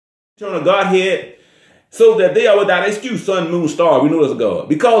on a Godhead, so that they are without excuse, sun, moon, star, we know there's a God.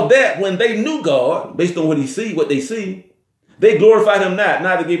 Because that when they knew God, based on what they see, they glorified him not,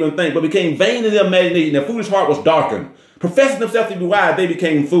 neither gave him thanks, but became vain in their imagination. Their foolish heart was darkened. Professing themselves to be wise, they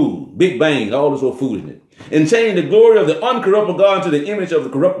became fools. Big bang, all this old foolishness. And changed the glory of the uncorruptible God into the image of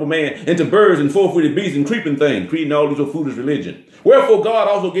the corruptible man, into birds and four-footed beasts and creeping things, creating all these old foolish religion. Wherefore God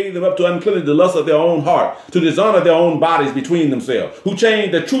also gave them up to uncleanness, the lust of their own heart, to dishonor their own bodies between themselves, who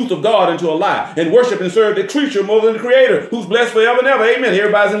changed the truth of God into a lie, and worship and serve the creature more than the creator, who's blessed forever and ever. Amen.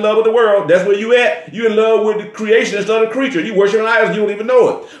 Everybody's in love with the world. That's where you at. You in love with the creation instead of the creature. You worshiping idols, you don't even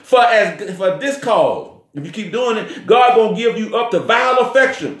know it. For this cause, if you keep doing it, God gonna give you up to vile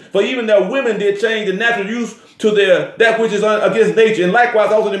affection. For even their women did change the natural use to that which is against nature. And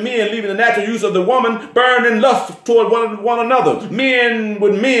likewise also the men, leaving the natural use of the woman, burn in lust toward one another. Men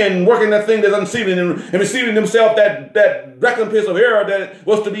with men, working that thing that's unseemly and receiving themselves that recompense of error that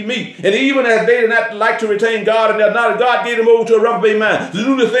was to be meet. And even as they did not like to retain God and their knowledge, God gave them over to a reprobate mind, to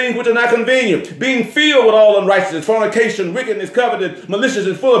do the things which are not convenient, being filled with all unrighteousness, fornication, wickedness, covetous, malicious,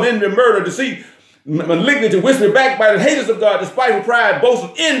 and full of envy, murder, deceit, malignity, whisper, backbite, haters of God, despiteful, pride, boasters,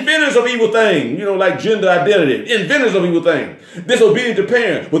 inventors of evil things, like gender identity, inventors of evil things, disobedient to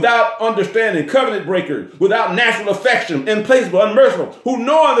parents, without understanding, covenant breakers, without natural affection, implacable, unmerciful, who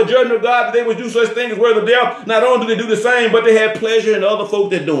knowing the judgment of God that they would do such things as worthy of death, not only do they do the same, but they have pleasure in other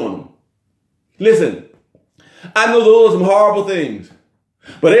folk that doing them. Listen, I know those are some horrible things,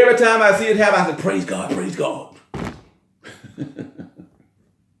 but every time I see it happen, I say, praise God, praise God.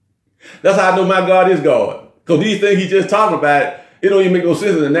 That's how I know my God is God. Because these things he just talking about, it don't even make no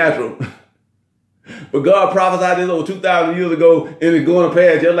sense in the natural. But God prophesied this over 2,000 years ago, and it's going to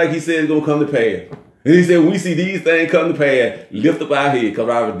pass just like he said it's going to come to pass. And he said, when we see these things come to pass, lift up our head because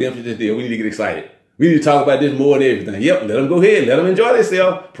our redemption is there. We need to get excited. We need to talk about this more than everything. Yep, let them go ahead. Let them enjoy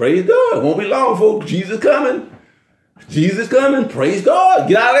themselves. Praise God. It won't be long, folks. Jesus coming. Jesus coming. Praise God.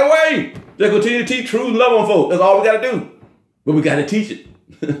 Get out of their way. Just continue to teach truth and love on folks. That's all we got to do. But we got to teach it.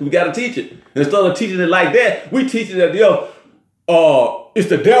 We got to teach it. And instead of teaching it like that, we teach it that, it's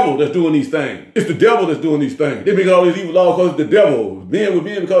the devil that's doing these things. It's the devil that's doing these things. They make all these evil laws because it's the devil. Men with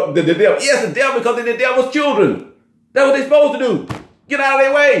men because the devil. Yes, the devil because they're the devil's children. That's what they're supposed to do. Get out of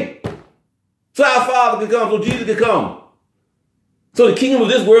their way. So our Father can come, so Jesus can come. So the kingdom of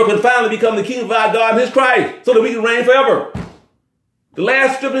this world can finally become the kingdom of our God and his Christ, so that we can reign forever. The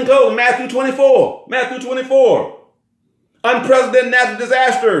last stripping code, Matthew 24. Matthew 24. Unprecedented natural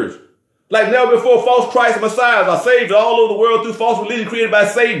disasters. Like never before, false Christ and Messiahs are saved all over the world through false religion created by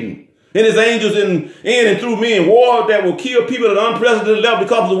Satan and his angels in and through men. War that will kill people at an unprecedented level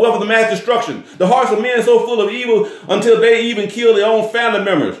because of the wealth of the mass destruction. The hearts of men are so full of evil until they even kill their own family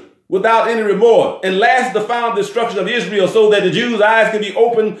members without any remorse. And last, the final destruction of Israel, so that the Jews' eyes can be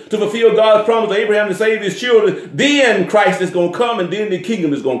opened to fulfill God's promise to Abraham to save his children. Then Christ is going to come, and then the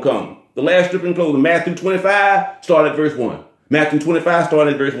kingdom is going to come. The last stripping closing, Matthew 25, start at verse 1. Matthew 25, start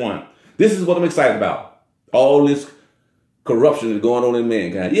at verse 1. This is what I'm excited about. All this corruption is going on in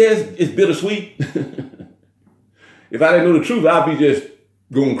mankind. Yes, it's bittersweet. If I didn't know the truth, I'd be just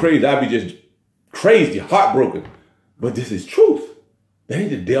going crazy. I'd be just crazy, heartbroken. But this is truth. That ain't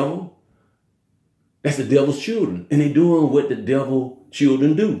the devil. That's the devil's children. And they're doing what the devil's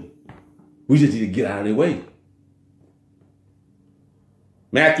children do. We just need to get out of their way.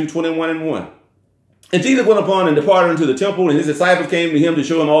 Matthew 21:1. And Jesus went upon and departed into the temple, and his disciples came to him to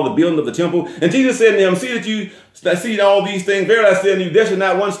show him all the building of the temple. And Jesus said to them, see that you see all these things. Verily I say unto you, there shall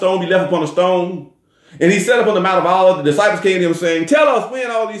not one stone be left upon a stone. And he set up on the Mount of Olives. The disciples came to him saying, tell us when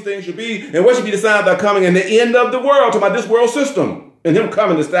all these things should be, and what should be the sign of thy coming and the end of the world, to my this world system. And him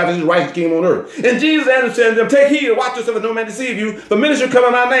coming to establish his righteous kingdom on earth. And Jesus answered said to them, take heed and watch yourself that no man deceive you. For many shall come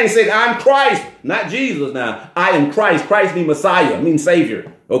in my name, saying, I'm Christ. Not Jesus now. I am Christ. Christ means Messiah, means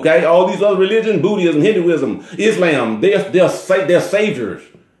Savior. Okay? All these other religions, Buddhism, Hinduism, Islam, they're saviors.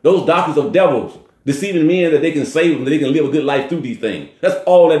 Those doctors of devils, deceiving men that they can save them, that they can live a good life through these things. That's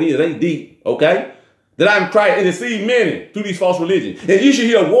all that is. It ain't deep. Okay? That I'm Christ and deceive many through these false religions. And you should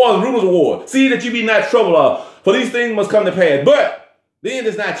hear wars and rumors of war. See that you be not troubled, for these things must come to pass. But the end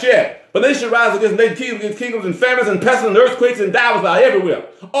is not yet. But they should rise against nations, against kingdoms and famines and pestilence and earthquakes and divers are everywhere.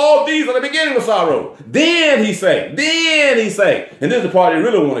 All these are the beginning of sorrow. Then he say, and this is the part you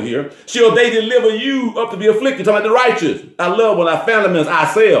really want to hear, shall they deliver you up to be afflicted, talking about the righteous, our loved one, our family members,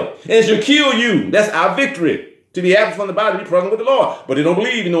 ourselves, and shall kill you. That's our victory. To be absent from the body, to be present with the Lord. But they don't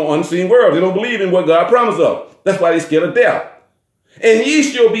believe in no unseen world. They don't believe in what God promised us. That's why they're scared of death. And ye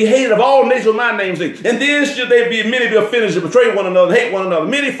shall be hated of all nations for my name's sake. And then shall there be many be offended, shall betray one another, hate one another.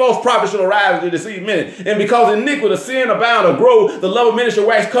 Many false prophets shall arise to deceive many. And because iniquity, sin abound or grow, the love of many shall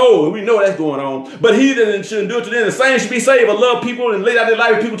wax cold. And we know that's going on. But he that should endure to the end, the same should be saved. But love people and lay out their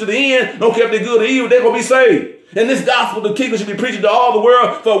life with people to the end. Don't care if they're good or evil, they're going to be saved. And this gospel, the kingdom, should be preached to all the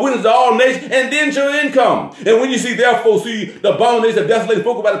world for a witness to all nations, and then shall end come. And when you see, therefore, see the abomination of desolation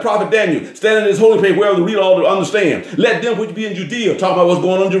spoken by the prophet Daniel, standing in his holy place, where the reader all to understand. Let them which be in Judea, talking about what's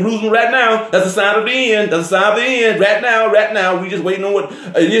going on in Jerusalem right now. That's a sign of the end. That's a sign of the end. Right now. We just waiting on what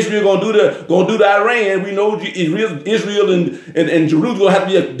Israel gonna do to Iran. We know Israel and Jerusalem gonna have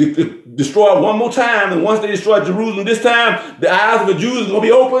to be destroyed one more time. And once they destroy Jerusalem this time, the eyes of the Jews are gonna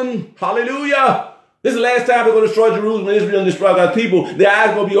be open. Hallelujah. This is the last time they're going to destroy Jerusalem and Israel and destroy God's people. Their eyes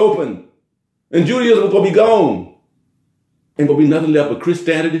are going to be open. And Judaism is going to be gone. Ain't going to be nothing left but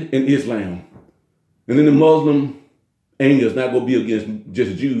Christianity and Islam. And then the Muslim anger is not going to be against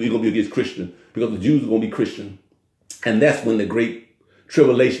just Jews. It's going to be against Christians. Because the Jews are going to be Christian. And that's when the great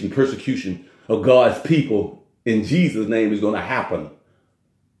tribulation, persecution of God's people in Jesus' name is going to happen.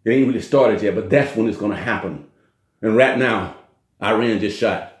 It ain't really started yet, but that's when it's going to happen. And right now, Iran just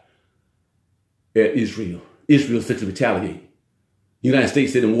shot at Israel. Israel seeks to retaliate. The United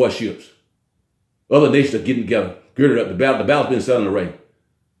States sending warships. Other nations are getting together, girded up. The battle's been set in array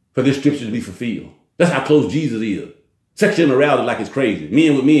for this scripture to be fulfilled. That's how close Jesus is. Sexual immorality like it's crazy.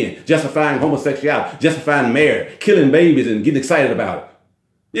 Men with men, justifying homosexuality, justifying marriage, killing babies and getting excited about it.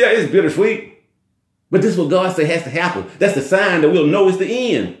 Yeah, it's bittersweet. But this is what God said has to happen. That's the sign that we'll know it's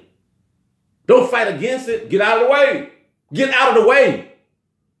the end. Don't fight against it. Get out of the way. Get out of the way.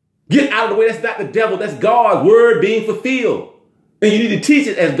 Get out of the way. That's not the devil. That's God's word being fulfilled. And you need to teach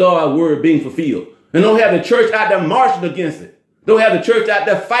it as God's word being fulfilled. And don't have the church out there marching against it. Don't have the church out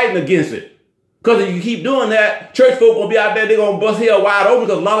there fighting against it. Because if you keep doing that, church folk going to be out there, they're going to bust hell wide open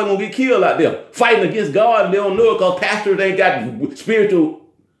because a lot of them going to get killed out there. Fighting against God, and they don't know it because pastors ain't got spiritual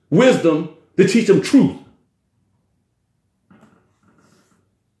wisdom to teach them truth.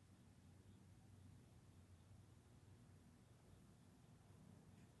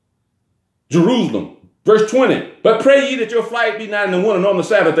 Jerusalem, verse 20. But pray ye that your flight be not in the winter nor on the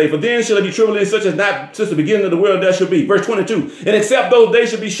Sabbath day, for then shall it be tribulation such as not since the beginning of the world there shall be. Verse 22. And except those days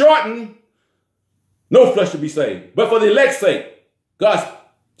should be shortened, no flesh should be saved. But for the elect's sake, God's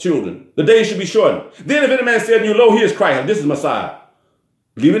children, the days should be shortened. Then if any man said to you, lo, here is Christ, this is Messiah.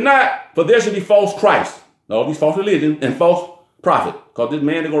 Believe it not, for there shall be false Christ, all these false religions and false prophet. Because this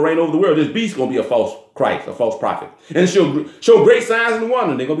man is going to reign over the world. This beast is going to be a false Christ, a false prophet. And show great signs and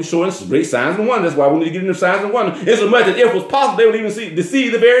wonders. They're going to be showing great signs and wonders. That's why we need to get into signs and wonders. Insomuch that if it was possible, they would even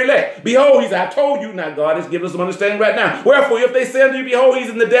deceive the very elect. Behold, he said, I told you not, God has given us some understanding right now. Wherefore, if they say unto you, behold, he's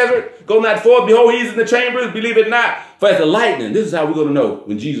in the desert, go not forth. Behold, he's in the chambers, believe it not. For as the lightning, this is how we're going to know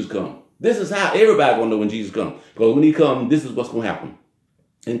when Jesus comes. This is how everybody's going to know when Jesus comes. Because when he comes, this is what's going to happen.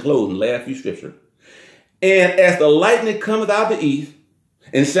 In closing, last few scripture. And as the lightning cometh out of the east,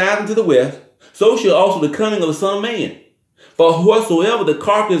 and shines into the west, so shall also the coming of the Son of Man. For whatsoever the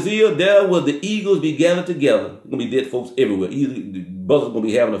carcass is, there will the eagles be gathered together. There's going to be dead folks everywhere. The buzzards going to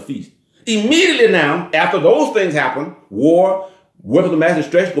be having a feast. Immediately now, after those things happen, war, weapons of mass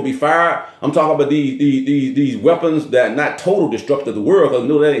destruction will be fired. I'm talking about these weapons that are not total destruction of the world, because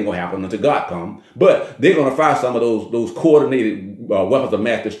no, that ain't going to happen until God comes. But they're going to fire some of those coordinated weapons of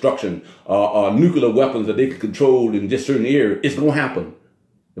mass destruction, nuclear weapons that they can control in just certain areas. It's going to happen.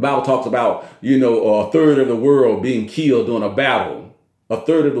 The Bible talks about, a third of the world being killed during a battle. A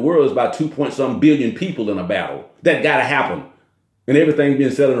third of the world is about 2-point-something billion people in a battle. That got to happen. And everything's being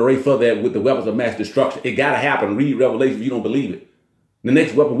set in array for that with the weapons of mass destruction. It got to happen. Read Revelation if you don't believe it. The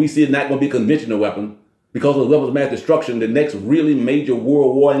next weapon we see is not going to be a conventional weapon. Because of the weapons of mass destruction, the next really major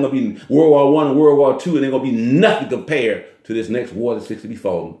world war ain't going to be World War I and World War II. And ain't going to be nothing compared to this next war that's fixed to be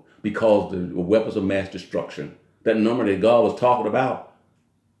falling. Because the weapons of mass destruction. That number that God was talking about.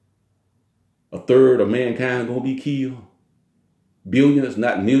 A third of mankind going to be killed. Billions,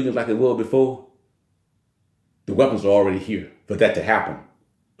 not millions like it was before. The weapons are already here for that to happen.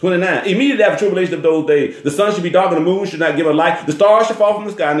 29. Immediately after tribulation of those days, the sun should be dark and the moon should not give a light. The stars shall fall from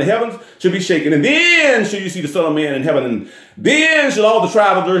the sky and the heavens should be shaken. And then shall you see the Son of Man in heaven. And then shall all the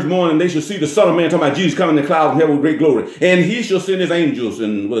tribes of the earth mourn, and they shall see the Son of Man, talking about Jesus, coming in the clouds of heaven with great glory. And he shall send his angels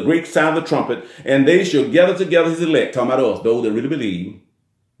and with a great sound of the trumpet, and they shall gather together his elect, talking about us, those that really believe,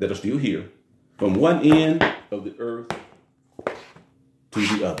 that are still here, from one end of the earth to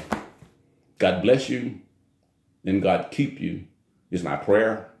the other. God bless you and God keep you is my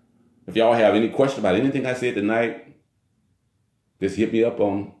prayer. If y'all have any question about anything I said tonight, just hit me up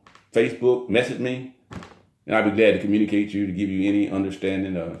on Facebook, message me. And I'd be glad to communicate to you, to give you any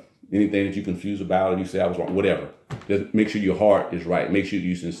understanding of anything that you're confused about, or you say I was wrong, whatever. Just make sure your heart is right. Make sure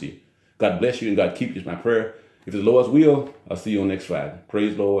you're sincere. God bless you and God keep you is my prayer. If it's the Lord's will, I'll see you on next Friday.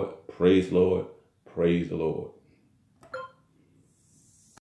 Praise the Lord. Praise the Lord. Praise the Lord.